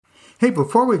Hey,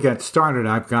 before we get started,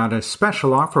 I've got a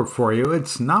special offer for you.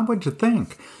 It's not what you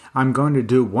think. I'm going to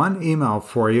do one email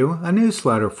for you, a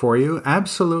newsletter for you,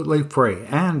 absolutely free,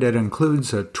 and it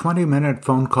includes a 20-minute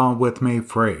phone call with me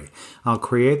free. I'll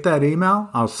create that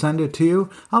email, I'll send it to you,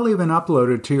 I'll even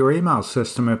upload it to your email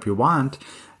system if you want.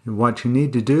 What you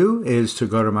need to do is to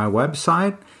go to my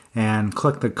website and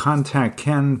click the Contact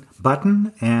Ken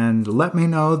button and let me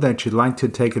know that you'd like to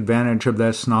take advantage of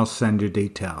this, and I'll send you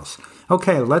details.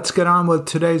 Okay, let's get on with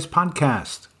today's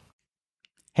podcast.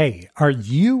 Hey, are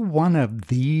you one of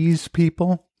these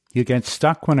people? You get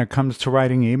stuck when it comes to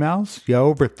writing emails? You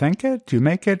overthink it? You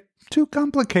make it too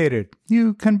complicated?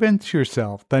 You convince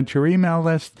yourself that your email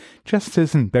list just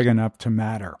isn't big enough to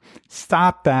matter?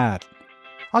 Stop that.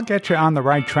 I'll get you on the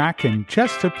right track in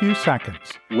just a few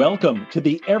seconds. Welcome to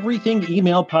the Everything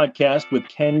Email Podcast with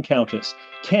Ken Countess.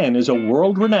 Ken is a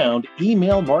world-renowned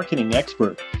email marketing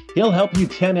expert. He'll help you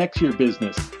 10x your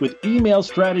business with email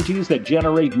strategies that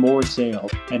generate more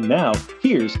sales. And now,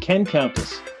 here's Ken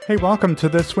Countess. Hey, welcome to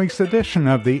this week's edition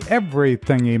of the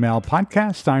Everything Email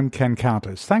Podcast. I'm Ken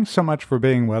Countess. Thanks so much for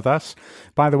being with us.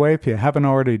 By the way, if you haven't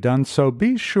already done so,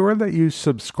 be sure that you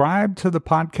subscribe to the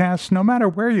podcast no matter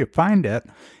where you find it.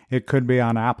 It could be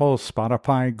on Apple,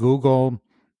 Spotify, Google,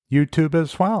 YouTube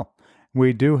as well.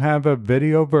 We do have a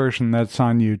video version that's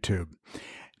on YouTube.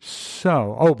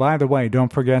 So, by the way,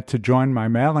 don't forget to join my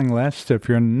mailing list. If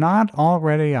you're not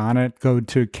already on it, go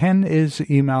to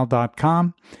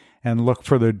kenisemail.com and look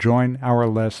for the Join Our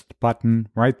List button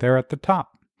right there at the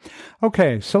top.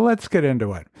 Okay, so let's get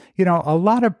into it. You know, a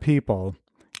lot of people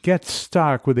get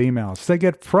stuck with emails. They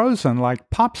get frozen like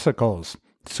popsicles.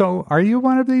 So are you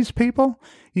one of these people?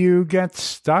 You get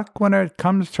stuck when it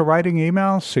comes to writing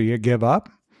emails, so you give up?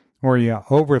 Or you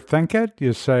overthink it,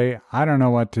 you say, I don't know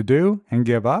what to do, and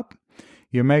give up?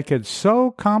 You make it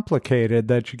so complicated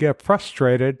that you get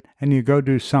frustrated and you go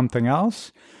do something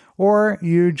else? Or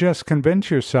you just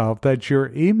convince yourself that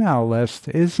your email list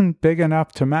isn't big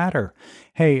enough to matter?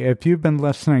 Hey, if you've been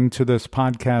listening to this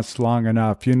podcast long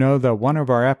enough, you know that one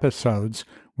of our episodes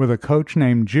with a coach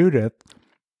named Judith,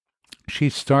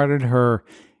 she started her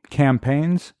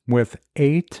campaigns with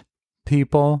 8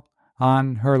 people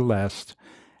on her list,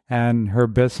 and her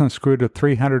business grew to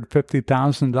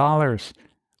 $350,000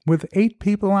 with 8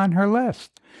 people on her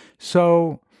list.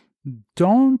 So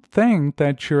don't think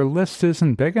that your list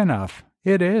isn't big enough.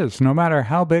 It is, no matter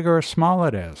how big or small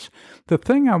it is. The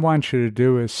thing I want you to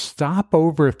do is stop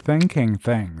overthinking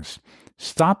things.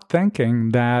 Stop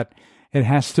thinking that it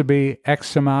has to be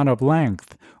X amount of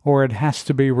length, or it has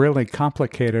to be really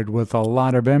complicated with a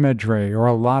lot of imagery or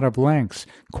a lot of links.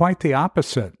 Quite the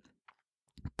opposite.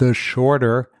 The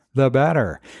shorter, the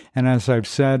better. And as I've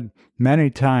said many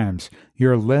times,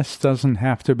 your list doesn't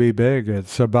have to be big.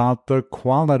 It's about the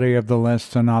quality of the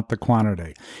list and not the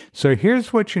quantity. So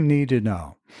here's what you need to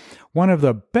know. One of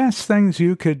the best things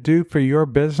you could do for your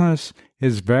business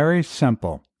is very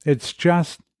simple. It's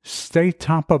just stay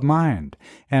top of mind.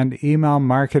 And email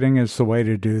marketing is the way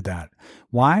to do that.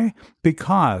 Why?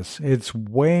 Because it's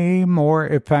way more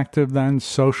effective than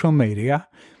social media.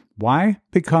 Why?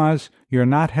 Because you're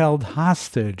not held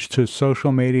hostage to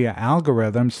social media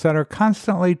algorithms that are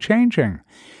constantly changing.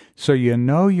 So you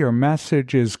know your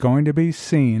message is going to be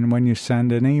seen when you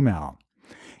send an email.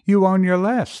 You own your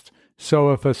list.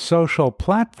 So if a social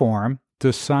platform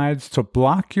decides to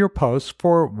block your post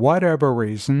for whatever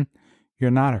reason,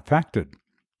 you're not affected.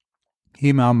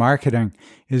 Email marketing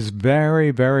is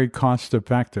very, very cost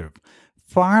effective.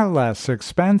 Far less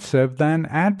expensive than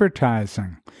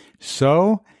advertising.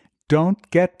 So don't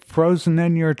get frozen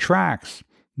in your tracks.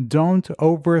 Don't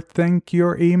overthink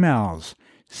your emails.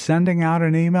 Sending out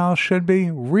an email should be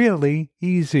really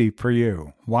easy for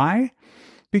you. Why?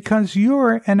 Because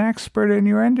you're an expert in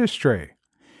your industry.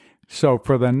 So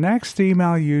for the next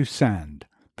email you send,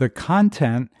 the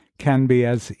content can be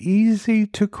as easy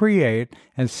to create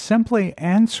as simply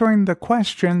answering the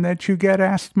question that you get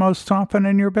asked most often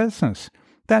in your business.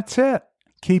 That's it.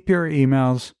 Keep your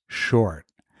emails short.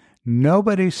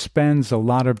 Nobody spends a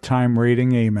lot of time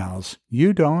reading emails.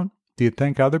 You don't. Do you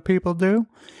think other people do?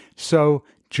 So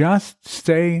just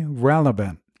stay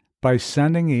relevant by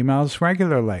sending emails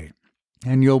regularly.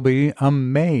 And you'll be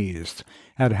amazed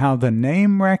at how the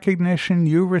name recognition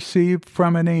you receive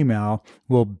from an email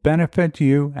will benefit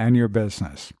you and your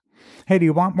business. Hey, do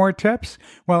you want more tips?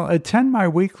 Well, attend my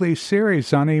weekly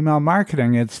series on email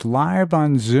marketing. It's live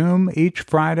on Zoom each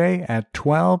Friday at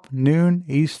 12 noon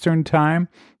Eastern Time.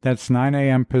 That's 9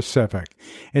 a.m. Pacific.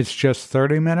 It's just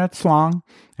 30 minutes long,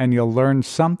 and you'll learn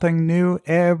something new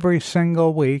every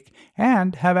single week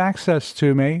and have access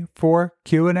to me for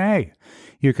Q&A.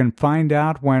 You can find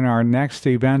out when our next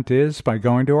event is by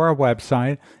going to our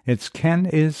website. It's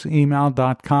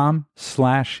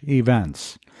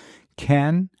kenisemail.com/events.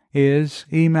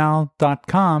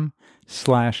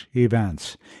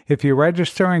 kenisemail.com/events. If you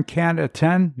register and can't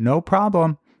attend, no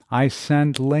problem. I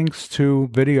send links to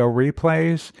video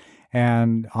replays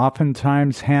and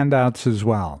oftentimes handouts as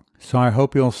well. So I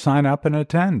hope you'll sign up and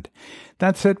attend.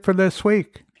 That's it for this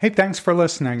week. Hey, thanks for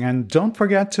listening, and don't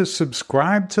forget to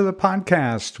subscribe to the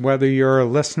podcast, whether you're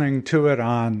listening to it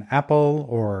on Apple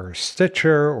or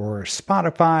Stitcher or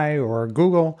Spotify or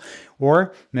Google,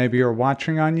 or maybe you're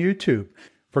watching on YouTube.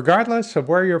 Regardless of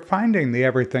where you're finding the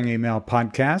Everything Email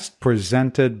podcast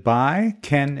presented by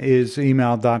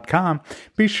kenisemail.com,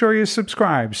 be sure you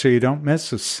subscribe so you don't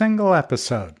miss a single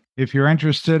episode. If you're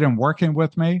interested in working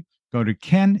with me, go to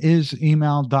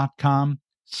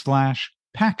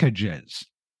kenisemail.com/packages.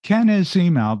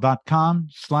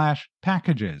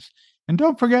 kenisemail.com/packages. And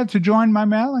don't forget to join my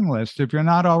mailing list. If you're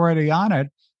not already on it,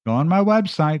 go on my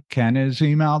website,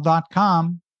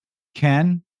 kenisemail.com,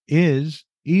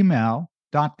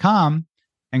 kenisemail.com,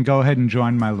 and go ahead and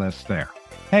join my list there.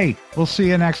 Hey, we'll see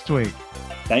you next week.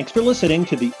 Thanks for listening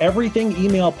to the Everything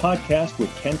Email Podcast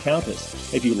with Ken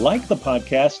Countess. If you like the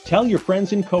podcast, tell your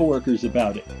friends and coworkers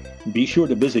about it. Be sure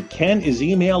to visit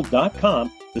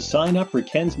kenisemail.com to sign up for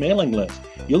Ken's mailing list.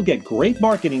 You'll get great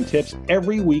marketing tips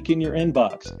every week in your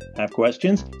inbox. Have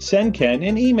questions? Send Ken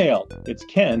an email. It's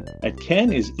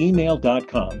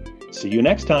ken@kenisemail.com. See you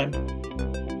next time.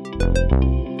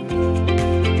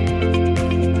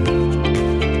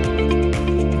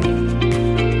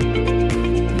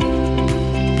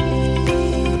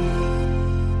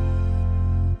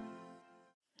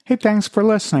 Hey, thanks for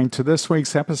listening to this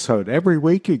week's episode. Every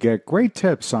week you get great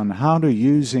tips on how to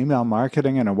use email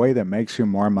marketing in a way that makes you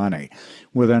more money.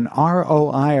 With an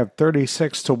ROI of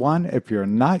 36 to 1, if you're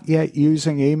not yet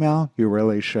using email, you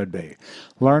really should be.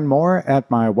 Learn more at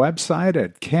my website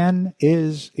at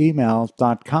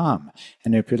kenisemail.com.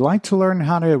 And if you'd like to learn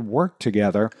how to work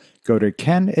together, go to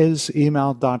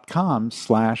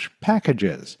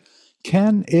kenisemail.com/packages.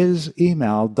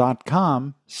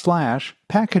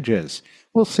 kenisemail.com/packages.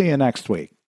 We'll see you next week.